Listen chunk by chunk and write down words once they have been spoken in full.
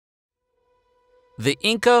The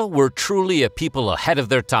Inca were truly a people ahead of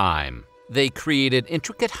their time. They created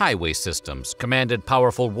intricate highway systems, commanded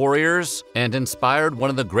powerful warriors, and inspired one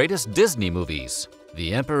of the greatest Disney movies,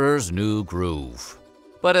 The Emperor's New Groove.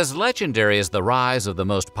 But as legendary as the rise of the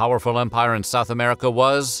most powerful empire in South America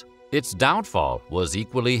was, its downfall was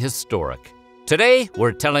equally historic. Today,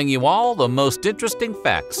 we're telling you all the most interesting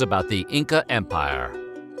facts about the Inca Empire.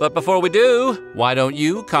 But before we do, why don't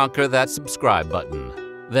you conquer that subscribe button?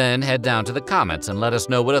 Then head down to the comments and let us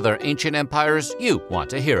know what other ancient empires you want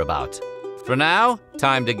to hear about. For now,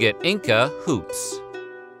 time to get Inca hoops.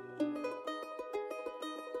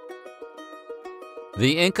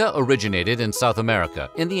 The Inca originated in South America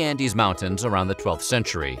in the Andes Mountains around the 12th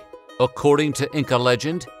century. According to Inca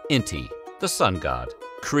legend, Inti, the sun god,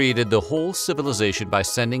 created the whole civilization by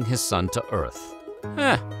sending his son to Earth.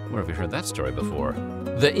 Where have we heard that story before?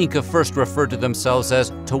 The Inca first referred to themselves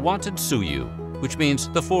as Tawantinsuyu, which means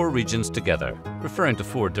the four regions together, referring to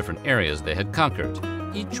four different areas they had conquered,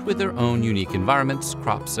 each with their own unique environments,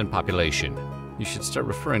 crops, and population. You should start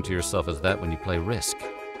referring to yourself as that when you play Risk.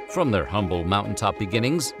 From their humble mountaintop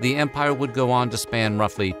beginnings, the empire would go on to span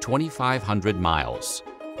roughly 2,500 miles.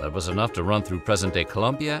 That was enough to run through present-day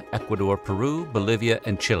Colombia, Ecuador, Peru, Bolivia,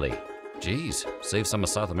 and Chile. Geez, save some of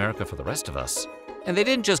South America for the rest of us. And they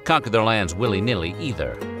didn't just conquer their lands willy-nilly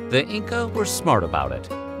either. The Inca were smart about it,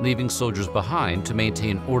 leaving soldiers behind to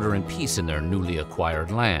maintain order and peace in their newly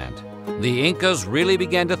acquired land. The Incas really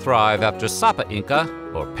began to thrive after Sapa Inca,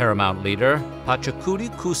 or paramount leader, Pachacuti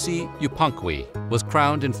Cusi Yupanqui, was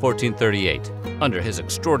crowned in 1438. Under his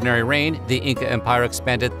extraordinary reign, the Inca Empire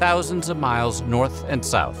expanded thousands of miles north and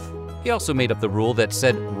south. He also made up the rule that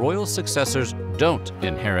said royal successors don't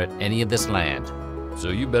inherit any of this land. So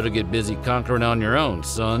you better get busy conquering on your own,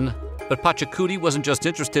 son. But Pachacuti wasn't just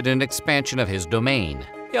interested in expansion of his domain.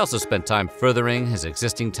 He also spent time furthering his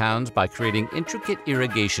existing towns by creating intricate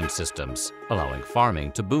irrigation systems, allowing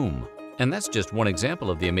farming to boom. And that's just one example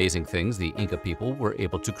of the amazing things the Inca people were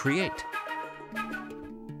able to create.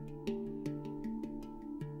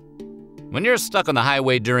 When you're stuck on the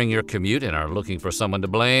highway during your commute and are looking for someone to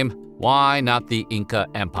blame, why not the Inca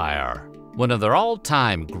Empire? One of their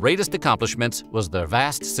all-time greatest accomplishments was their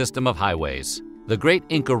vast system of highways. The Great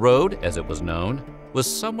Inca Road, as it was known, was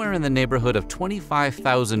somewhere in the neighborhood of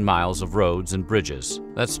 25,000 miles of roads and bridges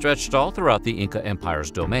that stretched all throughout the Inca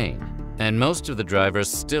Empire's domain. And most of the drivers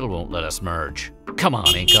still won't let us merge. Come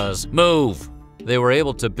on, Incas, move! They were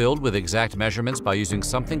able to build with exact measurements by using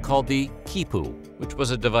something called the quipu, which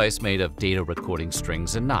was a device made of data recording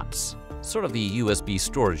strings and knots, sort of the USB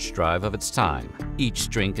storage drive of its time. Each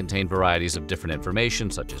string contained varieties of different information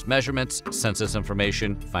such as measurements, census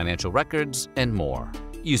information, financial records, and more.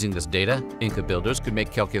 Using this data, Inca builders could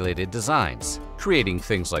make calculated designs, creating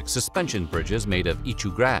things like suspension bridges made of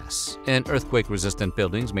ichu grass and earthquake-resistant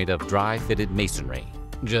buildings made of dry-fitted masonry.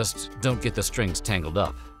 Just don't get the strings tangled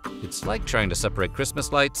up. It's like trying to separate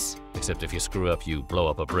Christmas lights, except if you screw up, you blow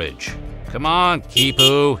up a bridge. Come on,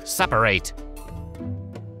 quipu, separate!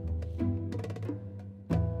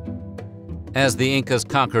 As the Incas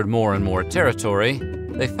conquered more and more territory,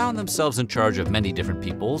 they found themselves in charge of many different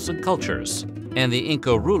peoples and cultures. And the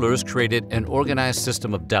Inca rulers created an organized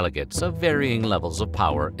system of delegates of varying levels of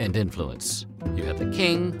power and influence. You had the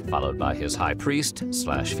king, followed by his high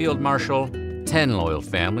priest/field marshal, 10 loyal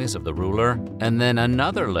families of the ruler, and then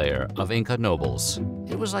another layer of Inca nobles.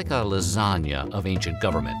 It was like a lasagna of ancient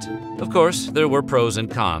government. Of course, there were pros and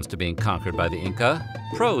cons to being conquered by the Inca.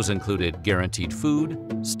 Pros included guaranteed food,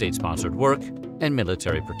 state-sponsored work, and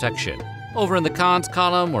military protection. Over in the cons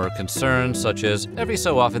column were concerns such as every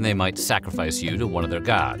so often they might sacrifice you to one of their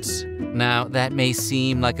gods. Now, that may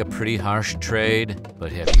seem like a pretty harsh trade,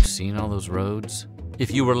 but have you seen all those roads?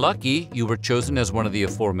 If you were lucky, you were chosen as one of the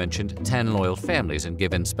aforementioned 10 loyal families and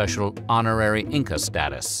given special honorary Inca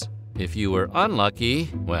status. If you were unlucky,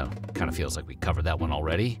 well, kind of feels like we covered that one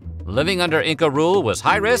already. Living under Inca rule was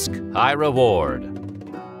high risk, high reward.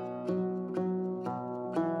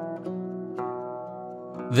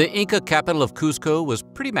 The Inca capital of Cusco was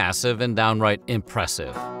pretty massive and downright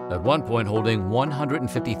impressive, at one point holding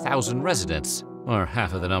 150,000 residents, or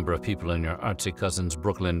half of the number of people in your artsy cousin's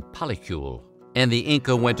Brooklyn polycule. And the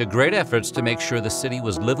Inca went to great efforts to make sure the city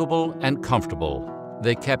was livable and comfortable.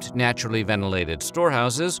 They kept naturally ventilated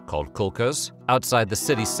storehouses, called kulkas, outside the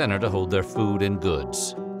city center to hold their food and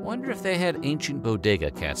goods. Wonder if they had ancient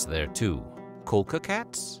bodega cats there too. Kulka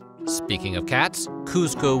cats? Speaking of cats,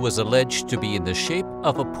 Cusco was alleged to be in the shape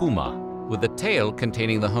of a puma, with a tail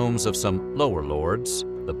containing the homes of some lower lords,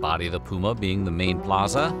 the body of the puma being the main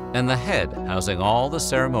plaza, and the head housing all the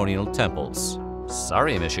ceremonial temples.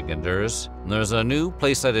 Sorry, Michiganders, there's a new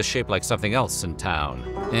place that is shaped like something else in town.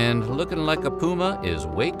 And looking like a puma is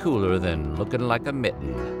way cooler than looking like a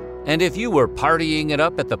mitten. And if you were partying it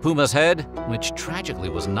up at the Puma's Head, which tragically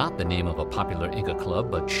was not the name of a popular Inca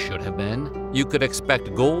club but should have been, you could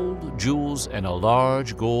expect gold, jewels, and a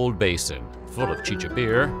large gold basin, full of chicha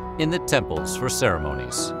beer, in the temples for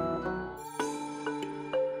ceremonies.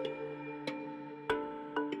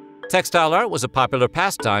 Textile art was a popular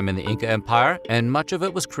pastime in the Inca Empire, and much of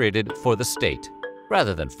it was created for the state.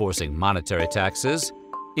 Rather than forcing monetary taxes,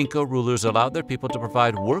 Inca rulers allowed their people to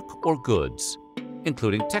provide work or goods,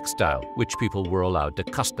 including textile, which people were allowed to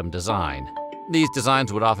custom design. These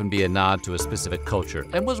designs would often be a nod to a specific culture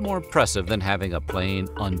and was more impressive than having a plain,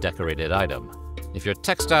 undecorated item. If your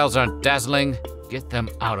textiles aren't dazzling, get them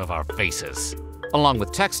out of our faces. Along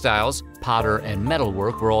with textiles, potter and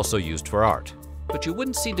metalwork were also used for art. But you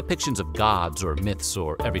wouldn't see depictions of gods or myths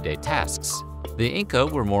or everyday tasks. The Inca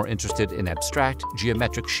were more interested in abstract,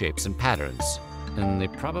 geometric shapes and patterns. And they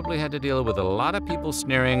probably had to deal with a lot of people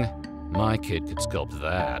sneering, "My kid could sculpt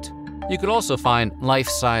that." You could also find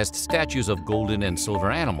life-sized statues of golden and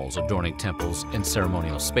silver animals adorning temples and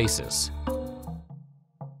ceremonial spaces.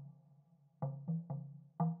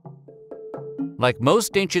 Like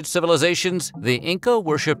most ancient civilizations, the Inca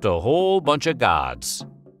worshipped a whole bunch of gods.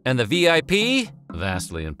 And the VIP,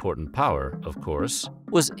 vastly important power, of course,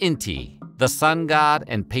 was Inti, the sun god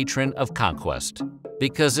and patron of conquest.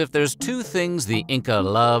 Because if there's two things the Inca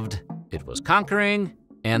loved, it was conquering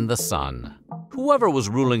and the sun. Whoever was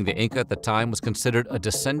ruling the Inca at the time was considered a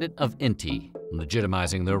descendant of Inti,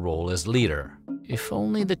 legitimizing their role as leader. If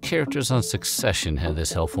only the characters on Succession had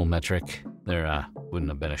this helpful metric, there wouldn't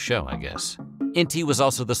have been a show, I guess. Inti was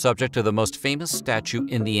also the subject of the most famous statue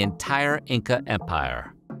in the entire Inca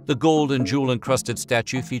Empire. The gold and jewel-encrusted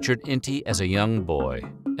statue featured Inti as a young boy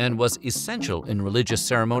and was essential in religious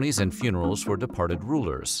ceremonies and funerals for departed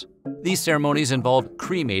rulers. These ceremonies involved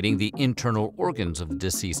cremating the internal organs of the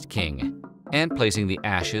deceased king and placing the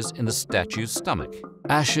ashes in the statue's stomach.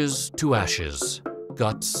 Ashes to ashes,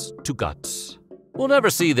 guts to guts. We'll never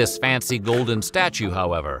see this fancy golden statue,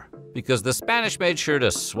 however, because the Spanish made sure to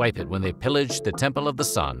swipe it when they pillaged the Temple of the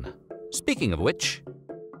Sun. Speaking of which,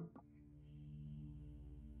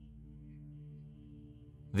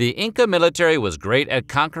 the Inca military was great at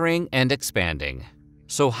conquering and expanding.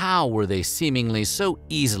 So how were they seemingly so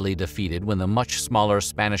easily defeated when the much smaller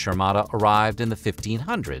Spanish Armada arrived in the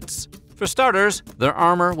 1500s? For starters, their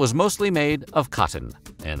armor was mostly made of cotton,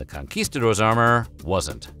 and the conquistadors' armor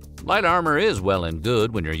wasn't. Light armor is well and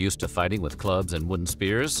good when you're used to fighting with clubs and wooden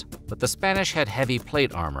spears, but the Spanish had heavy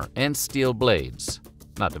plate armor and steel blades,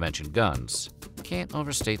 not to mention guns. Can't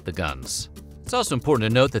overstate the guns. It's also important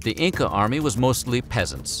to note that the Inca army was mostly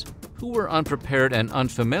peasants, who were unprepared and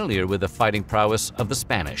unfamiliar with the fighting prowess of the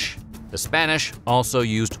Spanish. The Spanish also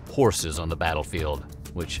used horses on the battlefield,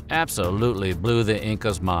 which absolutely blew the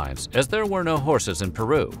Incas' minds, as there were no horses in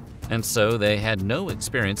Peru, and so they had no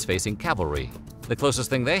experience facing cavalry. The closest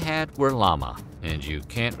thing they had were llama, and you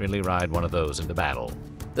can't really ride one of those into battle.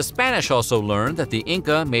 The Spanish also learned that the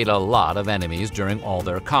Inca made a lot of enemies during all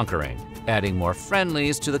their conquering, adding more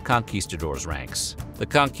friendlies to the conquistadors' ranks. The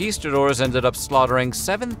conquistadors ended up slaughtering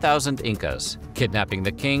 7,000 Incas, kidnapping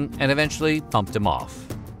the king, and eventually bumped him off.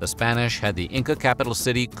 The Spanish had the Inca capital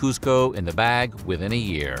city Cuzco in the bag within a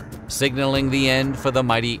year, signaling the end for the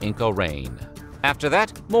mighty Inca reign. After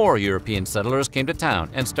that, more European settlers came to town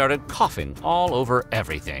and started coughing all over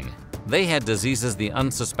everything. They had diseases the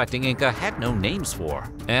unsuspecting Inca had no names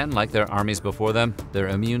for, and like their armies before them, their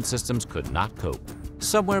immune systems could not cope.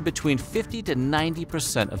 Somewhere between 50 to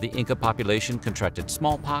 90% of the Inca population contracted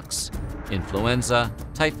smallpox, influenza,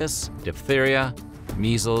 typhus, diphtheria,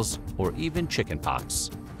 measles, or even chickenpox.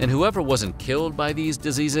 And whoever wasn't killed by these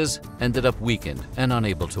diseases ended up weakened and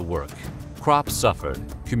unable to work. Crops suffered,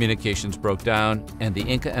 communications broke down, and the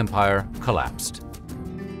Inca Empire collapsed.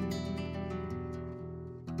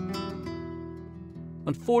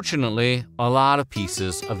 Unfortunately, a lot of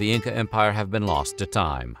pieces of the Inca Empire have been lost to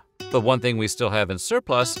time. But one thing we still have in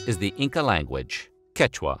surplus is the Inca language,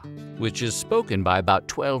 Quechua, which is spoken by about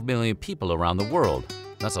 12 million people around the world.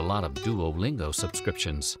 That's a lot of Duolingo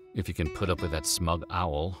subscriptions, if you can put up with that smug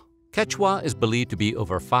owl. Quechua is believed to be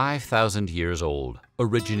over 5,000 years old,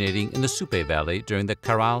 originating in the Supe Valley during the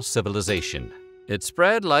Caral civilization. It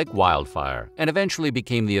spread like wildfire and eventually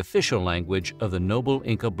became the official language of the noble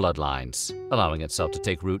Inca bloodlines, allowing itself to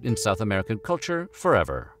take root in South American culture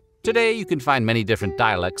forever. Today, you can find many different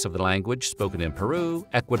dialects of the language spoken in Peru,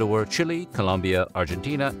 Ecuador, Chile, Colombia,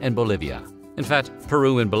 Argentina, and Bolivia. In fact,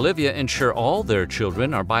 Peru and Bolivia ensure all their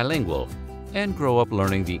children are bilingual. and grow up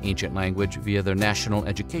learning the ancient language via their national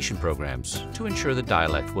education programs to ensure the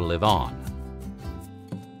dialect will live on.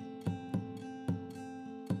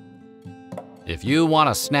 If you want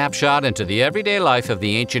a snapshot into the everyday life of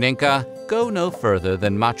the ancient Inca, go no further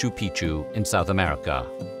than Machu Picchu in South America.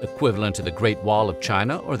 Equivalent to the Great Wall of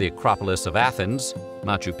China or the Acropolis of Athens,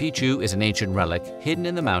 Machu Picchu is an ancient relic hidden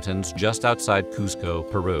in the mountains just outside Cusco,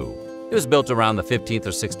 Peru. It was built around the 15th or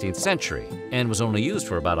 16th century and was only used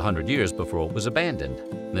for about 100 years before it was abandoned.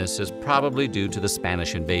 This is probably due to the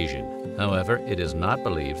Spanish invasion. However, it is not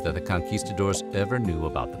believed that the conquistadors ever knew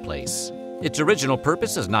about the place. Its original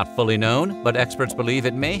purpose is not fully known, but experts believe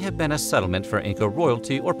it may have been a settlement for Inca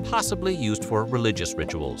royalty or possibly used for religious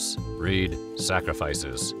rituals. Read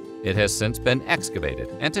sacrifices. It has since been excavated,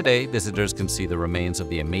 and today visitors can see the remains of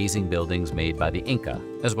the amazing buildings made by the Inca,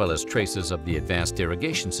 as well as traces of the advanced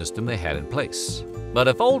irrigation system they had in place. But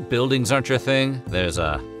if old buildings aren't your thing, there's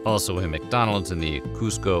also a McDonald's in the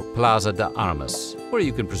Cusco Plaza de Armas, where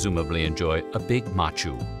you can presumably enjoy a big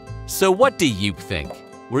machu. So what do you think?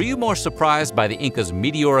 Were you more surprised by the Incas'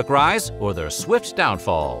 meteoric rise or their swift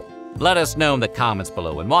downfall? Let us know in the comments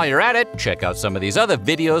below, and while you're at it, check out some of these other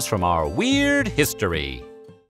videos from our weird history.